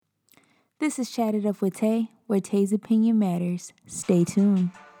This is Chatted Up with Tay, where Tay's opinion matters. Stay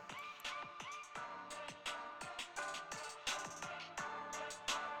tuned.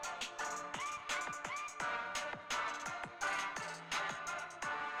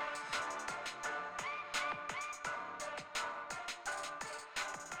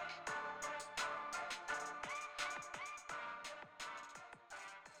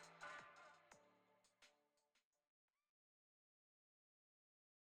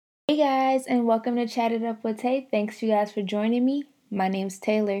 Hey guys, and welcome to Chatted Up with Tay. Thanks you guys for joining me. My name's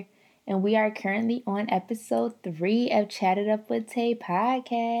Taylor, and we are currently on episode 3 of Chatted Up with Tay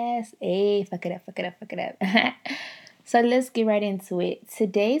podcast. Hey, fuck it up. So let's get right into it.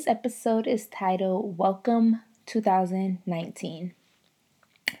 Today's episode is titled Welcome 2019.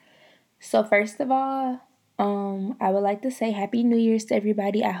 So first of all, I would like to say Happy New Year's to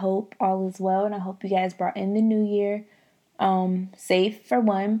everybody. I hope all is well, and I hope you guys brought in the new year safe for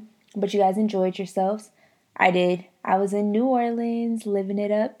one, but you guys enjoyed yourselves. I did. I was in New Orleans, living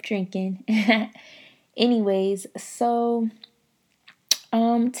it up, drinking. Anyways, so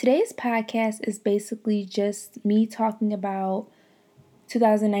today's podcast is basically just me talking about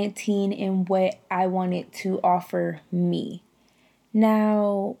 2019 and what I wanted to offer me.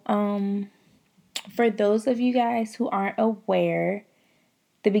 Now, for those of you guys who aren't aware,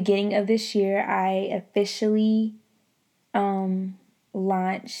 the beginning of this year, I officially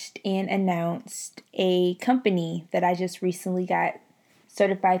launched and announced a company that I just recently got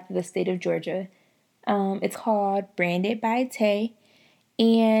certified through the state of Georgia. It's called Branded by Tay.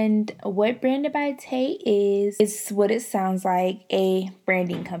 And what Branded by Tay is what it sounds like, a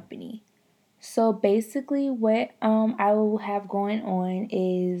branding company. So basically what I will have going on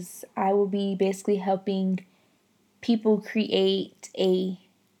is I will be basically helping people create a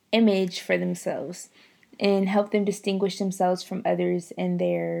image for themselves and help them distinguish themselves from others in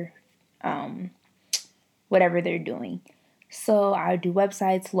their whatever they're doing. So I do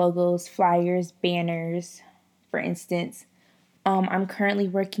websites, logos, flyers, banners, for instance. I'm currently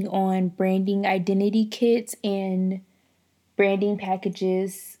working on branding identity kits and branding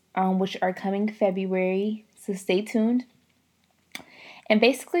packages, which are coming February, so stay tuned. And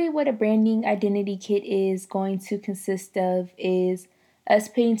basically what a branding identity kit is going to consist of is us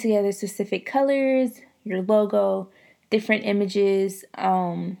putting together specific colors, your logo, different images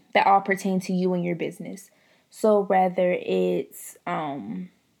that all pertain to you and your business. So whether it's,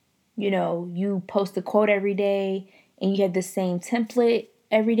 you post a quote every day and you have the same template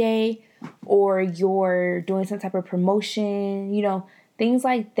every day, or you're doing some type of promotion, things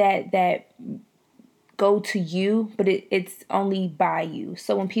like that go to you, but it's only by you.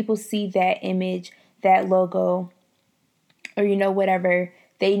 So when people see that image, that logo, or whatever,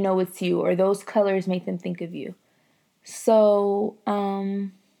 they know it's you, or those colors make them think of you. So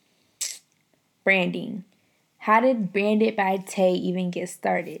branding. How did Branded by Tay even get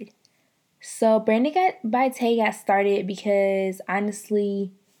started? So Branded by Tay got started because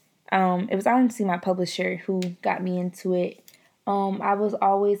honestly, it was honestly my publisher who got me into it. I was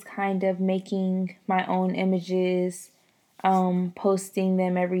always kind of making my own images, posting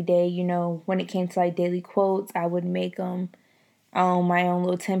them every day. When it came to like daily quotes, I would make them my own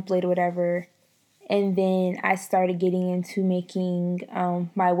little template or whatever. And then I started getting into making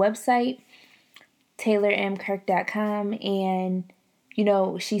my website, taylormkirk.com, and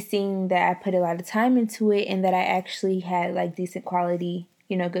she's seeing that I put a lot of time into it and that I actually had like decent quality,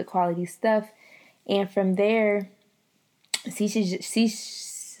 good quality stuff. And from there, she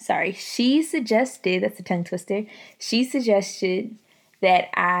suggested, that's a tongue twister, she suggested that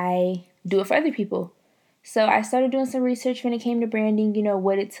I do it for other people. So I started doing some research when it came to branding,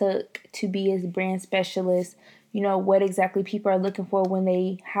 what it took to be as a brand specialist, what exactly people are looking for when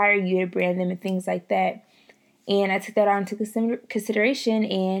they hire you to brand them and things like that. And I took that on into consideration,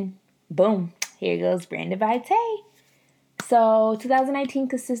 and boom, here goes Branded by Tay. So 2019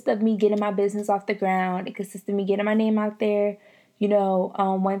 consists of me getting my business off the ground. It consists of me getting my name out there.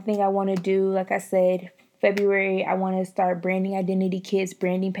 One thing I want to do, like I said, February, I want to start branding identity kits,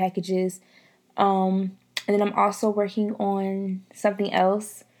 branding packages. And then I'm also working on something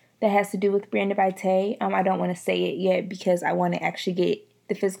else that has to do with Branded by Tay. I don't want to say it yet because I want to actually get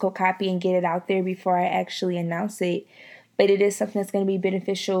the physical copy and get it out there before I actually announce it. But it is something that's going to be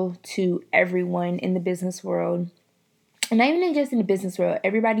beneficial to everyone in the business world. And not even just in the business world,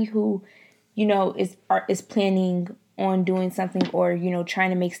 everybody who, is planning on doing something or,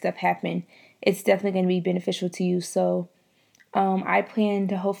 trying to make stuff happen, it's definitely going to be beneficial to you. So I plan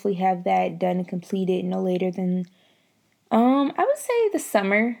to hopefully have that done and completed no later than, I would say the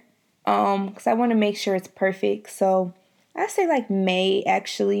summer, because I want to make sure it's perfect. So I say like May,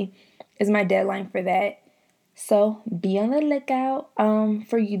 actually, is my deadline for that. So be on the lookout.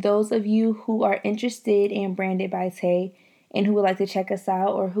 For you, those of you who are interested in Branded by Tay and who would like to check us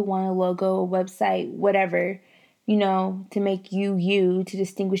out or who want a logo, a website, whatever, to make you, to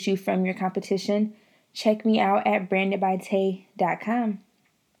distinguish you from your competition, check me out at brandedbytay.com.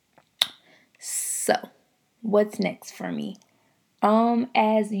 So, what's next for me?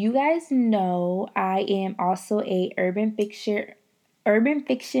 As you guys know, I am also a urban fiction,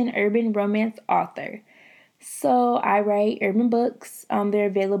 urban romance author. So I write urban books. They're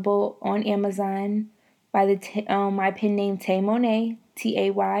available on Amazon by my pen name Tay Monae,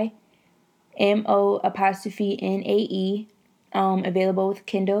 TayMo'Nae. Available with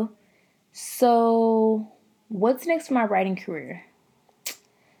Kindle. So, what's next for my writing career?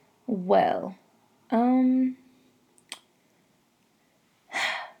 Well,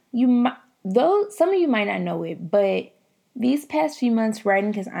 though some of you might not know it, but these past few months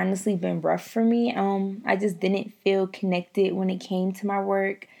writing has honestly been rough for me. I just didn't feel connected when it came to my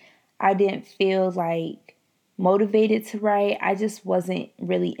work. I didn't feel like motivated to write. I just wasn't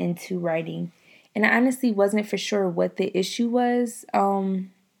really into writing. And I honestly wasn't for sure what the issue was.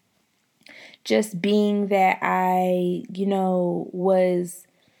 Just being that I,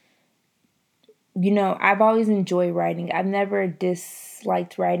 I've always enjoyed writing. I've never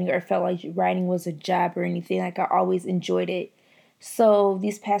disliked writing or felt like writing was a job or anything. Like, I always enjoyed it. So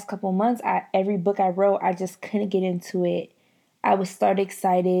these past couple months, every book I wrote, I just couldn't get into it. I would start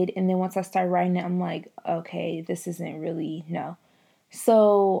excited, and then once I started writing it, I'm like, okay, this isn't really, no.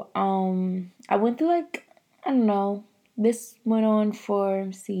 So I went through I don't know, this went on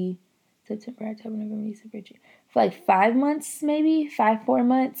for, September, October, November, December, January, for 5 months, maybe 4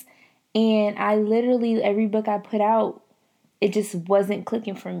 months. And I literally, every book I put out, it just wasn't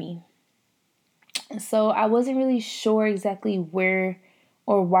clicking for me. So I wasn't really sure exactly where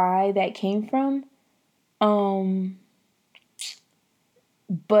or why that came from.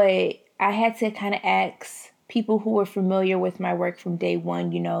 But I had to kind of ask people who were familiar with my work from day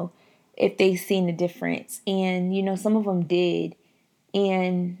one, if they seen the difference. And, some of them did.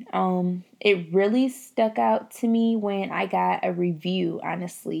 And it really stuck out to me when I got a review,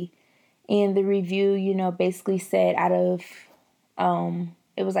 honestly. And the review, basically said out of,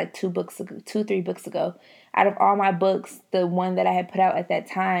 it was 3 books ago, out of all my books, the one that I had put out at that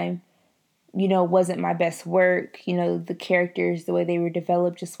time, wasn't my best work. The characters, the way they were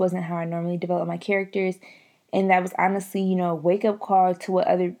developed just wasn't how I normally develop my characters. And that was honestly, a wake-up call to what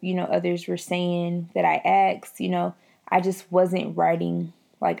others were saying that I asked. I just wasn't writing,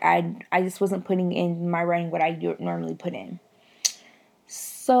 I just wasn't putting in my writing what I normally put in.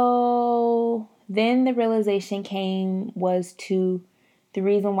 So then the realization the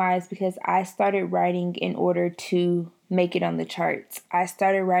reason why is because I started writing in order to make it on the charts. I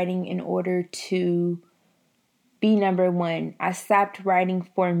started writing in order to be number one. I stopped writing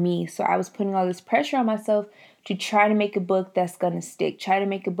for me. So I was putting all this pressure on myself to try to make a book that's going to stick, try to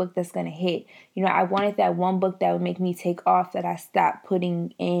make a book that's going to hit. I wanted that one book that would make me take off, that I stopped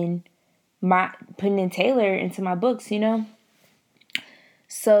putting in Taylor into my books,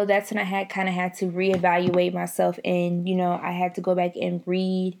 So that's when I had to reevaluate myself, and, I had to go back and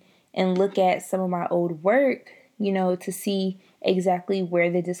read and look at some of my old work, to see exactly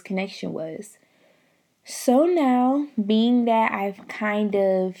where the disconnection was. So now, being that I've kind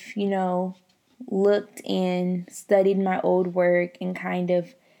of, looked and studied my old work and kind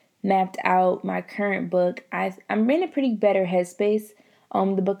of mapped out my current book, I'm in a pretty better headspace.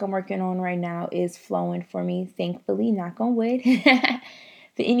 The book I'm working on right now is flowing for me, thankfully, knock on wood.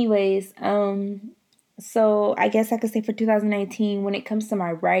 But anyways, so I guess I could say for 2019, when it comes to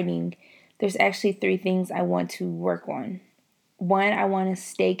my writing, there's actually 3 things I want to work on. 1, I want to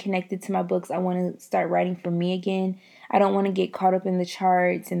stay connected to my books. I want to start writing for me again. I don't want to get caught up in the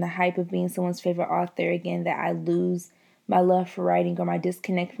charts and the hype of being someone's favorite author again, that I lose my love for writing or my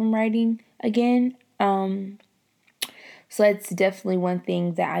disconnect from writing again. So that's definitely one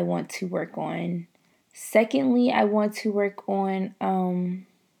thing that I want to work on. Secondly, I want to work on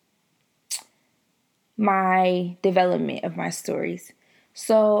my development of my stories.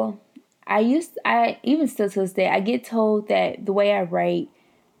 So I even still to this day, I get told that the way I write,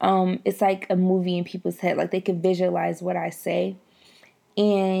 it's like a movie in people's head. Like, they can visualize what I say.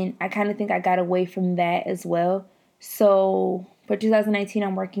 And I kind of think I got away from that as well. So for 2019,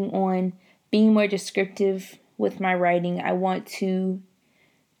 I'm working on being more descriptive with my writing. I want to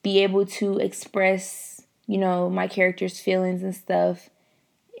be able to express, my character's feelings and stuff,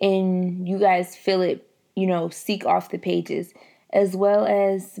 and you guys feel it, seek off the pages, as well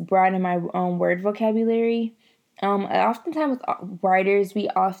as broaden my word vocabulary. Oftentimes with writers, we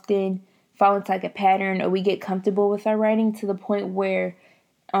often fall into like a pattern, or we get comfortable with our writing to the point where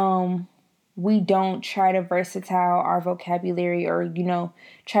we don't try to versatile our vocabulary, or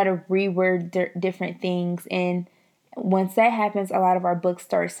try to reword different things. And once that happens, a lot of our books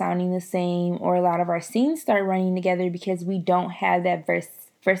start sounding the same, or a lot of our scenes start running together, because we don't have that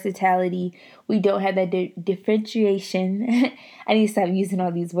versatility. We don't have that differentiation. I need to stop using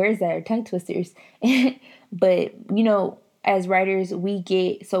all these words that are tongue twisters. But as writers, we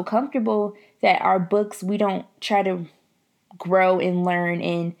get so comfortable that our books, we don't try to grow and learn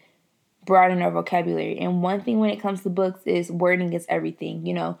and broaden our vocabulary. And one thing when it comes to books is wording is everything.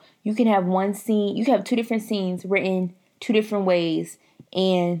 You can have one scene, you can have two different scenes written two different ways,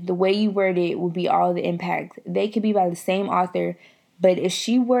 and the way you word it will be all the impact. They could be by the same author, but if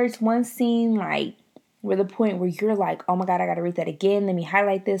she words one scene like where the point where you're like, oh my God, I gotta read that again, let me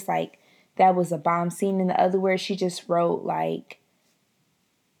highlight this, like that was a bomb scene. And the other where she just wrote like,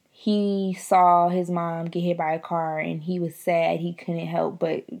 he saw his mom get hit by a car and he was sad, he couldn't help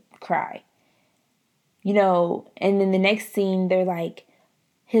but cry. And then the next scene, they're like,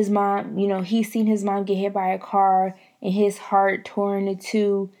 his mom, he's seen his mom get hit by a car and his heart torn in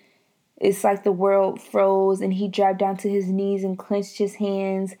two. It's like the world froze and he dropped down to his knees and clenched his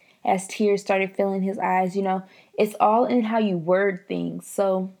hands as tears started filling his eyes. It's all in how you word things.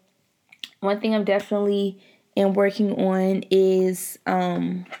 So one thing I'm definitely working on is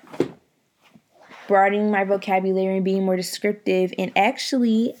broadening my vocabulary and being more descriptive. And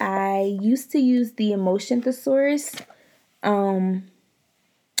actually, I used to use the emotion thesaurus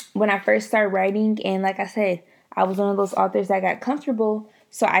when I first started writing. And like I said, I was one of those authors that got comfortable,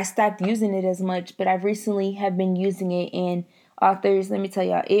 so I stopped using it as much. But I've recently have been using it, and authors, let me tell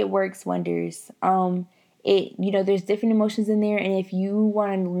y'all, it works wonders. There's different emotions in there, and if you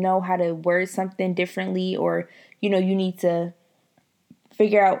want to know how to word something differently, or you need to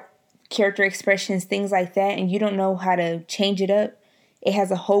figure out character expressions, things like that, and you don't know how to change it up, it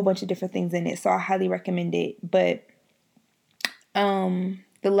has a whole bunch of different things in it. So I highly recommend it. But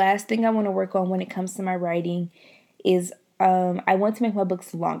the last thing I want to work on when it comes to my writing is I want to make my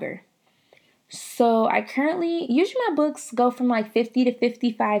books longer. So usually my books go from like 50 to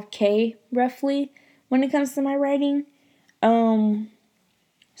 55K roughly when it comes to my writing.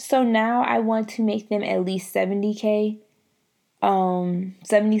 So now I want to make them at least 70K,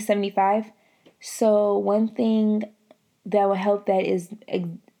 70, 75. So one thing that will help that is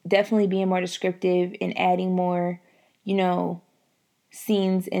definitely being more descriptive and adding more,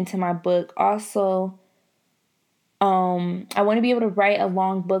 scenes into my book. Also, I want to be able to write a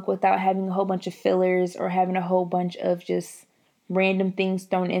long book without having a whole bunch of fillers or having a whole bunch of just random things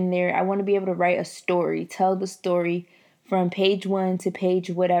thrown in there. I want to be able to write a story, tell the story from page 1 to page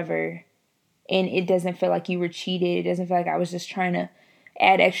whatever, and it doesn't feel like you were cheated. It doesn't feel like I was just trying to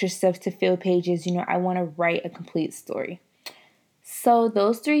add extra stuff to fill pages. I want to write a complete story. So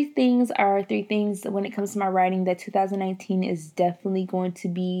those three things are three things when it comes to my writing that 2019 is definitely going to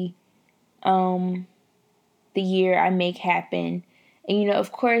be the year I make happen. And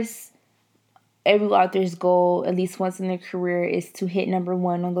of course, every author's goal, at least once in their career, is to hit number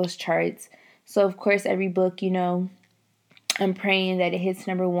 1 on those charts. So of course, every book, I'm praying that it hits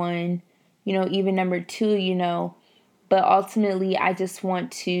number 1, even number 2, but ultimately I just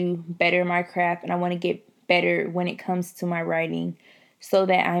want to better my craft, and I want to get better when it comes to my writing so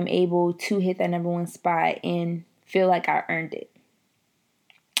that I'm able to hit that number 1 spot and feel like I earned it.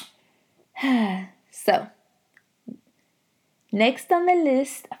 So, next on the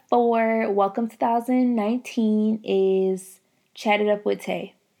list for Welcome 2019 is Chat It Up with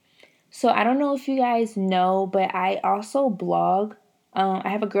Tay. So I don't know if you guys know, but I also blog. I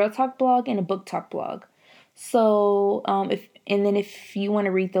have a girl talk blog and a book talk blog. So if you want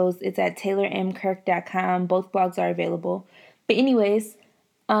to read those, it's at taylormkirk.com. Both blogs are available. But anyways,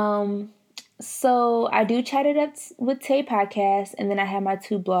 so I do Chat It Up with Tay podcast, and then I have my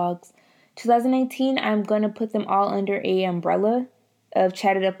 2 blogs. 2019, I'm going to put them all under a umbrella of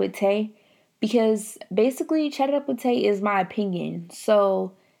Chat It Up with Tay, because basically Chat It Up with Tay is my opinion.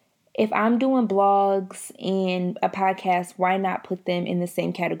 So if I'm doing blogs and a podcast, why not put them in the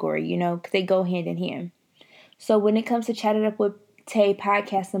same category, because they go hand in hand. So when it comes to Chat It Up with Tay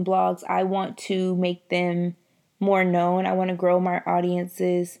podcasts and blogs, I want to make them more known. I want to grow my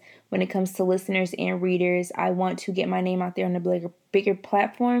audiences when it comes to listeners and readers. I want to get my name out there on a bigger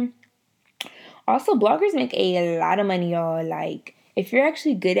platform. Also, bloggers make a lot of money, y'all. Like, if you're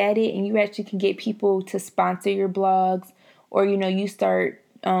actually good at it and you actually can get people to sponsor your blogs, or, you start,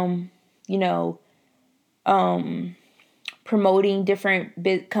 promoting different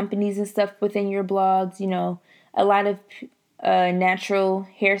big companies and stuff within your blogs, a lot of natural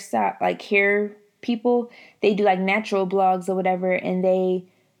hairstyle, like hair people. They do like natural blogs or whatever, and they,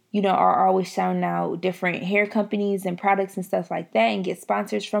 are always shouting out different hair companies and products and stuff like that and get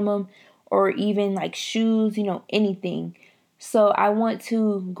sponsors from them, or even like shoes, anything. So I want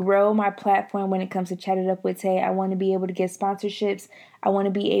to grow my platform when it comes to Chat It Up with Tay. I want to be able to get sponsorships. I want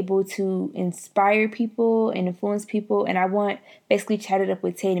to be able to inspire people and influence people. And I want basically Chat It Up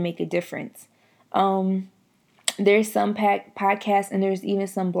with Tay to make a difference. There's some podcasts and there's even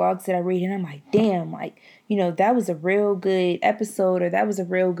some blogs that I read and I'm like, damn, like, that was a real good episode or that was a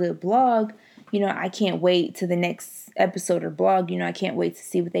real good blog. I can't wait to the next episode or blog. I can't wait to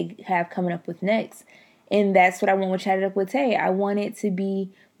see what they have coming up with next. And that's what I want with Chat It Up with Tay. I want it to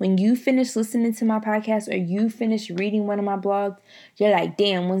be when you finish listening to my podcast or you finish reading one of my blogs, you're like,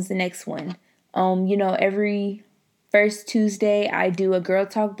 damn, when's the next one? Every first Tuesday, I do a Girl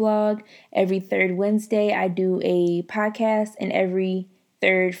Talk blog. Every third Wednesday, I do a podcast. And every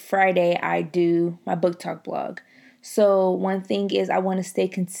third Friday, I do my Book Talk blog. So one thing is I want to stay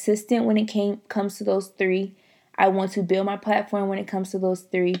consistent when it comes to those three. I want to build my platform when it comes to those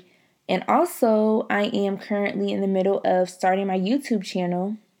three. And also, I am currently in the middle of starting my YouTube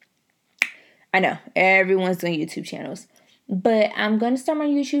channel. I know, everyone's doing YouTube channels. But I'm going to start my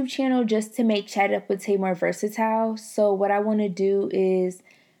YouTube channel just to make Chat Up with Tay more versatile. So what I want to do is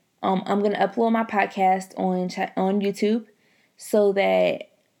I'm going to upload my podcast on YouTube so that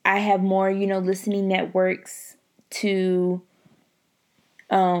I have more, listening networks to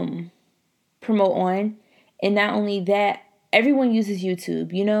promote on. And not only that, everyone uses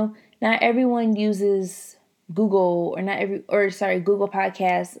YouTube, Not everyone uses Google Google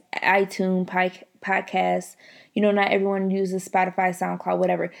Podcasts, iTunes Podcasts. Not everyone uses Spotify, SoundCloud,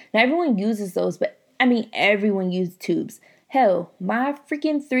 whatever. Not everyone uses those, but everyone uses Tubes. Hell, my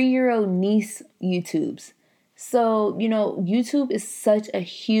freaking 3-year-old niece YouTubes. So, YouTube is such a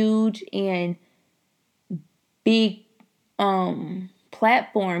huge and big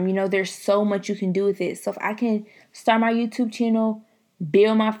platform. There's so much you can do with it. So if I can start my YouTube channel,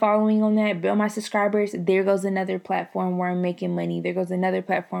 build my following on that, build my subscribers, there goes another platform where I'm making money. There goes another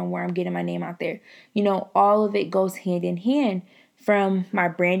platform where I'm getting my name out there. All of it goes hand in hand, from my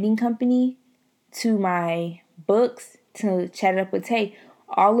branding company to my books to Chat It Up with Tay.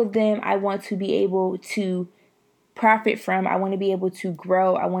 All of them I want to be able to profit from. I want to be able to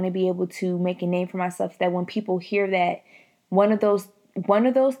grow. I want to be able to make a name for myself, that when people hear that one of those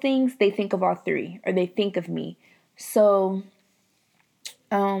things, they think of all three, or they think of me. So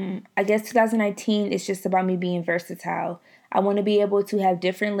I guess 2019 is just about me being versatile. I want to be able to have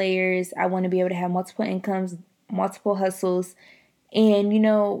different layers. I want to be able to have multiple incomes, multiple hustles. And,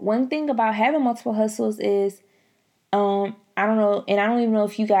 one thing about having multiple hustles is, I don't know, and I don't even know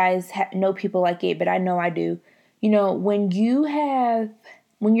if you guys know people like it, but I know I do. When you're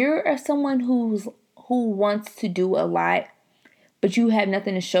someone who wants to do a lot, but you have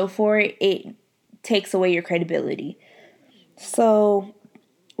nothing to show for it, it takes away your credibility. So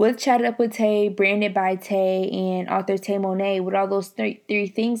with Chat It Up with Tay, branded by Tay, and author Tay Monet, with all those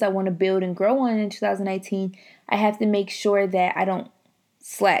three things I want to build and grow on in 2019, I have to make sure that I don't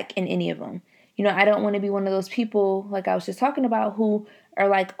slack in any of them. I don't want to be one of those people, like I was just talking about, who are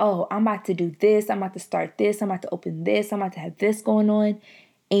like, oh, I'm about to do this, I'm about to start this, I'm about to open this, I'm about to have this going on.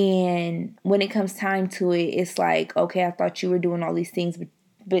 And when it comes time to it, it's like, okay, I thought you were doing all these things,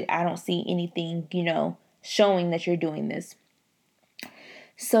 but I don't see anything, showing that you're doing this.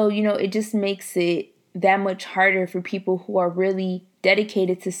 So, it just makes it that much harder for people who are really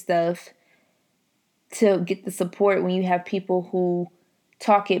dedicated to stuff to get the support when you have people who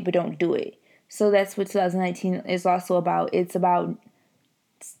talk it but don't do it. So that's what 2019 is also about. It's about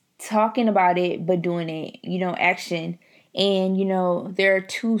talking about it but doing it, action. And, there are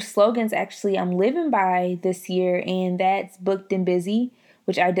 2 slogans actually I'm living by this year, and that's booked and busy,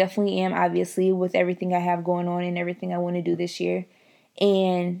 which I definitely am, obviously, with everything I have going on and everything I want to do this year.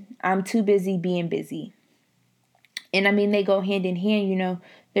 And I'm too busy being busy. And they go hand in hand,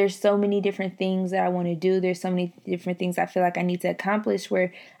 There's so many different things that I want to do. There's so many different things I feel like I need to accomplish,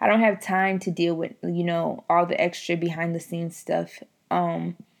 where I don't have time to deal with, all the extra behind the scenes stuff.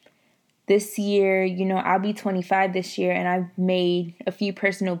 This year, I'll be 25 this year, and I've made a few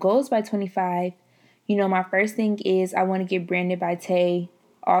personal goals by 25. My first thing is I want to get branded by Tay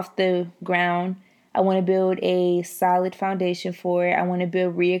off the ground. I want to build a solid foundation for it. I want to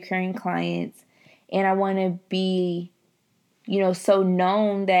build reoccurring clients. And I want to be, so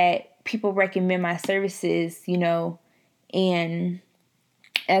known that people recommend my services, And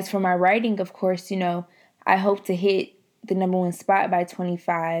as for my writing, of course, I hope to hit the #1 spot by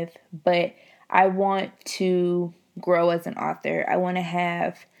 25. But I want to grow as an author. I want to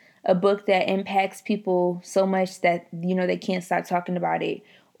have a book that impacts people so much that, they can't stop talking about it,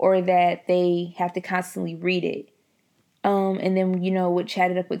 or that they have to constantly read it. And then, with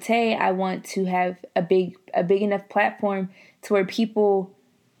Chat It Up with Tay, I want to have a big enough platform to where people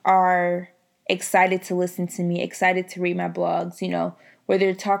are excited to listen to me, excited to read my blogs, where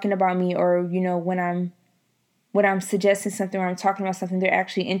they're talking about me, or, when I'm suggesting something, or I'm talking about something, they're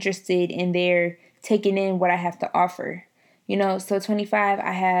actually interested and they're taking in what I have to offer. So 25,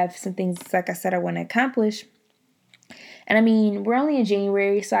 I have some things, like I said, I want to accomplish. And I mean, we're only in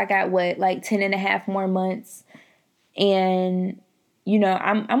January, so I got 10 and a half more months. And,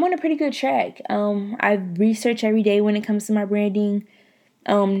 I'm on a pretty good track. I research every day when it comes to my branding,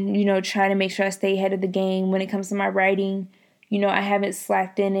 trying to make sure I stay ahead of the game. When it comes to my writing, I haven't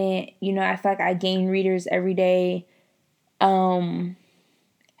slacked in it. I feel like I gain readers every day. And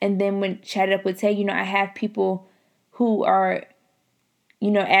then when Chat It Up with Tay, I have people who are,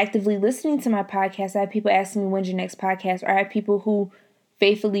 actively listening to my podcast. I have people asking me, when's your next podcast? Or I have people who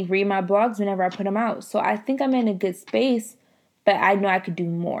faithfully read my blogs whenever I put them out. So I think I'm in a good space, but I know I could do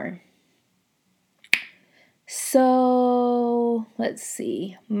more. So let's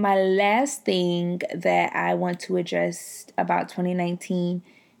see. My last thing that I want to address about 2019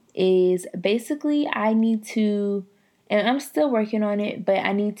 is basically I need to, and I'm still working on it, but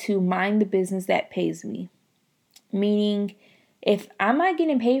I need to mind the business that pays me. Meaning, if I'm not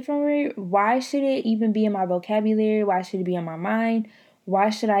getting paid for it, why should it even be in my vocabulary? Why should it be in my mind?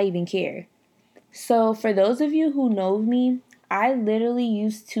 Why should I even care? So for those of you who know me, I literally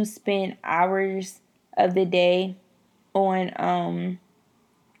used to spend hours of the day on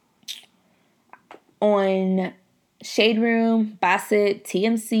Shade Room, Bossip,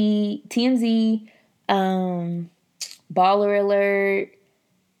 TMZ, Baller Alert,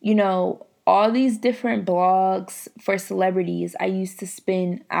 all these different blogs for celebrities. I used to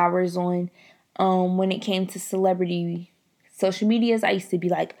spend hours on. When it came to celebrity social medias, I used to be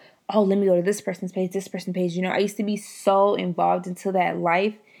like, oh, let me go to this person's page. I used to be so involved into that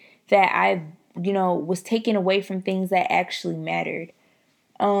life that I, was taken away from things that actually mattered.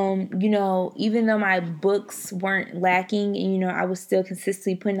 Even though my books weren't lacking and, I was still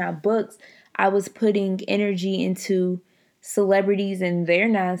consistently putting out books, I was putting energy into celebrities and their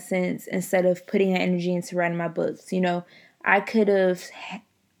nonsense instead of putting that energy into writing my books. I could have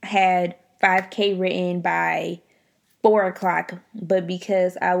had 5K written by 4:00, but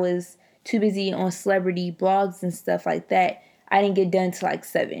because I was too busy on celebrity blogs and stuff like that, I didn't get done till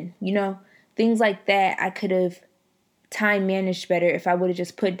 7. Things like that I could have time managed better if I would have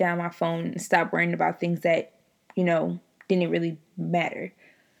just put down my phone and stopped worrying about things that, didn't really matter.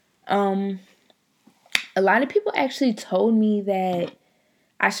 A lot of people actually told me that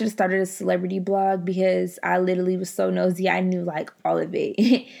I should have started a celebrity blog because I literally was so nosy. I knew all of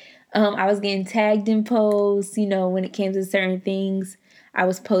it. I was getting tagged in posts, when it came to certain things I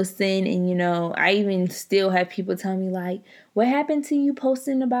was posting. And, I even still have people tell me what happened to you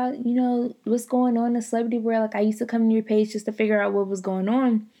posting about, what's going on in the celebrity world? I used to come to your page just to figure out what was going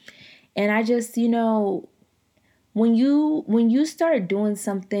on. And I just, when you start doing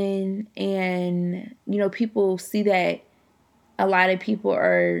something and, people see that a lot of people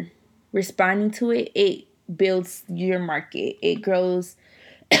are responding to it, it builds your market. It grows,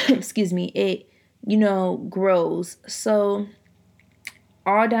 it, grows. So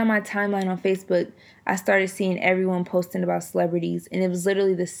all down my timeline on Facebook, I started seeing everyone posting about celebrities, and it was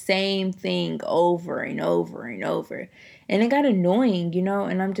literally the same thing over and over and over. And it got annoying,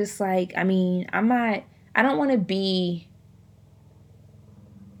 and I'm just I don't want to be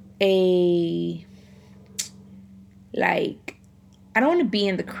I don't want to be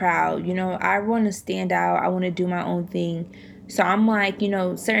in the crowd, I want to stand out. I want to do my own thing. So I'm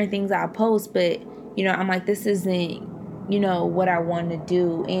certain things I post, but, I'm this isn't, what I want to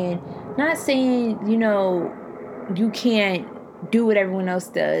do. And not saying, you can't do what everyone else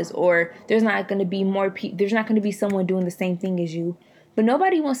does, or there's not going to be there's not going to be someone doing the same thing as you, but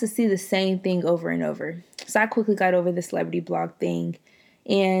nobody wants to see the same thing over and over. So I quickly got over the celebrity blog thing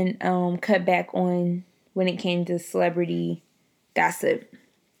and cut back on when it came to celebrity gossip.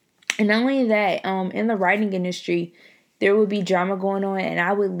 And not only that, in the writing industry, there would be drama going on, and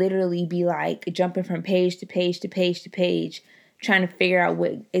I would literally be jumping from page to page to page to page, trying to figure out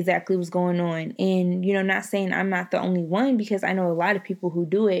what exactly was going on. And, not saying I'm not the only one, because I know a lot of people who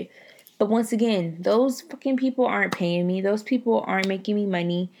do it. But once again, those fucking people aren't paying me. Those people aren't making me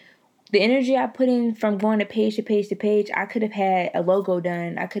money. The energy I put in from going to page to page to page, I could have had a logo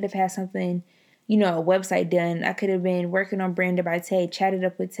done. I could have had something, a website done. I could have been working on Branded by Tay, Chatted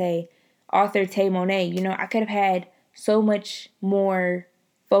Up with Tay, author Tay Monet. You know, I could have had so much more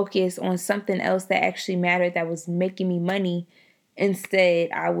focus on something else that actually mattered, that was making me money.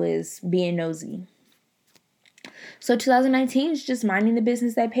 Instead, I was being nosy. So 2019 is just minding the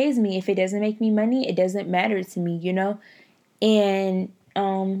business that pays me. If it doesn't make me money, it doesn't matter to me, you know? And,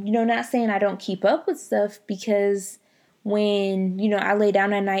 not saying I don't keep up with stuff, because when, I lay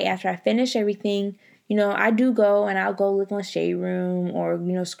down at night after I finish everything, I do go and I'll go look on Shade Room, or,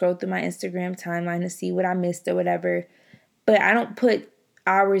 scroll through my Instagram timeline to see what I missed or whatever. But I don't put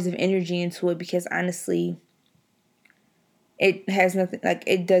hours of energy into it, because honestly, it has nothing, like,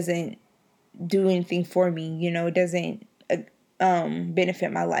 it doesn't do anything for me. It doesn't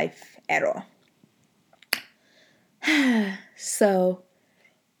benefit my life at all. So,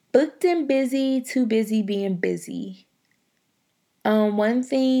 booked and busy, too busy being busy. One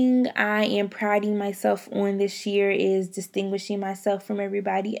thing I am priding myself on this year is distinguishing myself from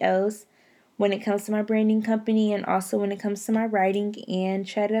everybody else when it comes to my branding company, and also when it comes to my writing and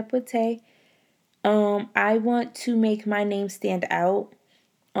Chat It Up with Tay. I want to make my name stand out.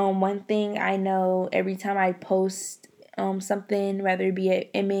 One thing I know, every time I post something, whether it be an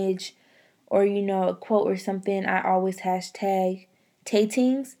image or, a quote or something, I always hashtag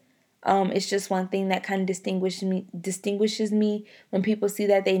Taytings. It's just one thing that kind of distinguishes me. When people see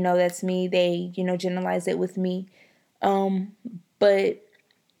that, they know that's me. They, generalize it with me. But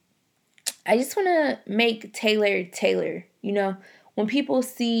I just want to make Taylor. When people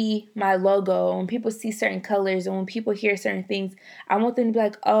see my logo, when people see certain colors, and when people hear certain things, I want them to be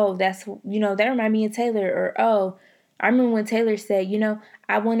like, oh, that's, that reminds me of Taylor. Or, oh, I remember when Taylor said,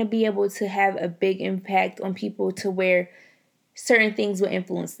 I want to be able to have a big impact on people to where certain things will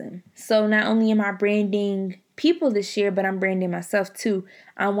influence them. So not only am I branding people this year, but I'm branding myself too.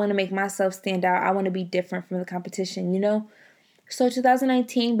 I want to make myself stand out. I want to be different from the competition, So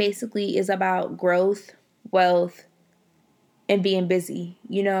 2019 basically is about growth, wealth, and being busy.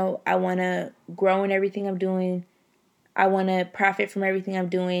 I want to grow in everything I'm doing. I want to profit from everything I'm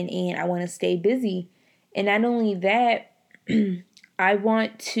doing, and I want to stay busy. And not only that, I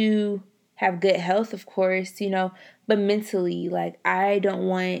want to have good health, of course, but mentally, like, I don't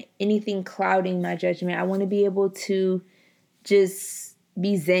want anything clouding my judgment. I want to be able to just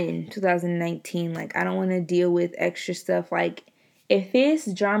be zen 2019. Like, I don't want to deal with extra stuff. Like, if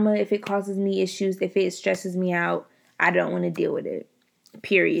it's drama, if it causes me issues, if it stresses me out, I don't want to deal with it.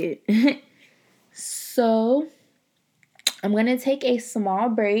 Period. So, I'm going to take a small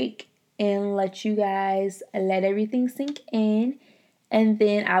break and let you guys let everything sink in, and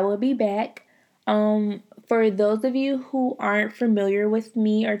then I will be back. For those of you who aren't familiar with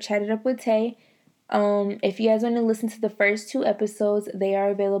me or Chat It Up with Tay, if you guys want to listen to the first 2 episodes, they are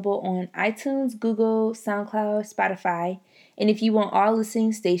available on iTunes, Google, SoundCloud, Spotify. And if you want all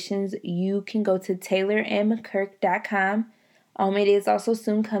listening stations, you can go to taylormkirk.com. It is also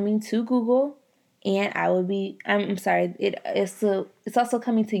soon coming to Google, and it's also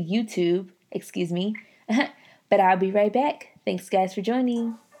coming to YouTube, excuse me. But I'll be right back. Thanks guys for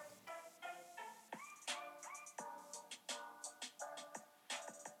joining.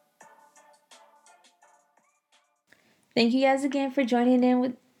 Thank you guys again for joining in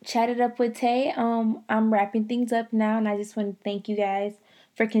with Chat It Up with Tay. I'm wrapping things up now, and I just want to thank you guys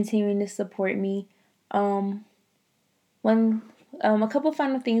for continuing to support me. A couple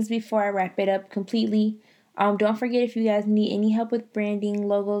final things before I wrap it up completely. Don't forget, if you guys need any help with branding,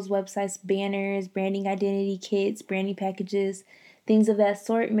 logos, websites, banners, branding identity kits, branding packages, things of that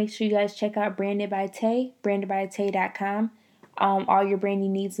sort, make sure you guys check out Branded by Tay, brandedbytay.com. All your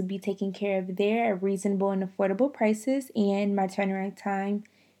branding needs will be taken care of there at reasonable and affordable prices, and my turnaround time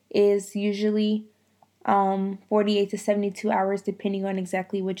is usually 48 to 72 hours depending on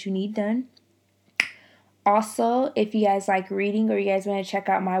exactly what you need done. Also, if you guys like reading or you guys want to check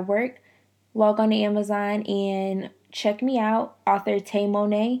out my work, log on to Amazon and check me out. Author Tay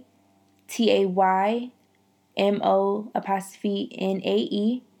Monet, TayMoNae.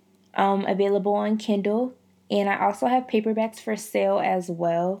 Available on Kindle. And I also have paperbacks for sale as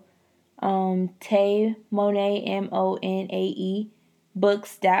well. Tay Monet, MONAE,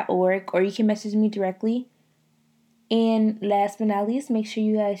 books.org, or you can message me directly. And last but not least, make sure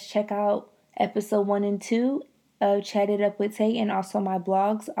you guys check out episode 1 and 2 of Chat It Up with Tay, and also my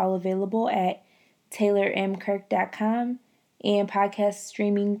blogs, all available at taylormkirk.com. And podcast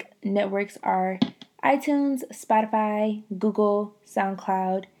streaming networks are iTunes, Spotify, Google,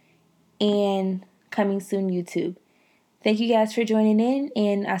 SoundCloud, and coming soon YouTube. Thank you guys for joining in,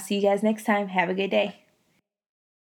 and I'll see you guys next time. Have a good day.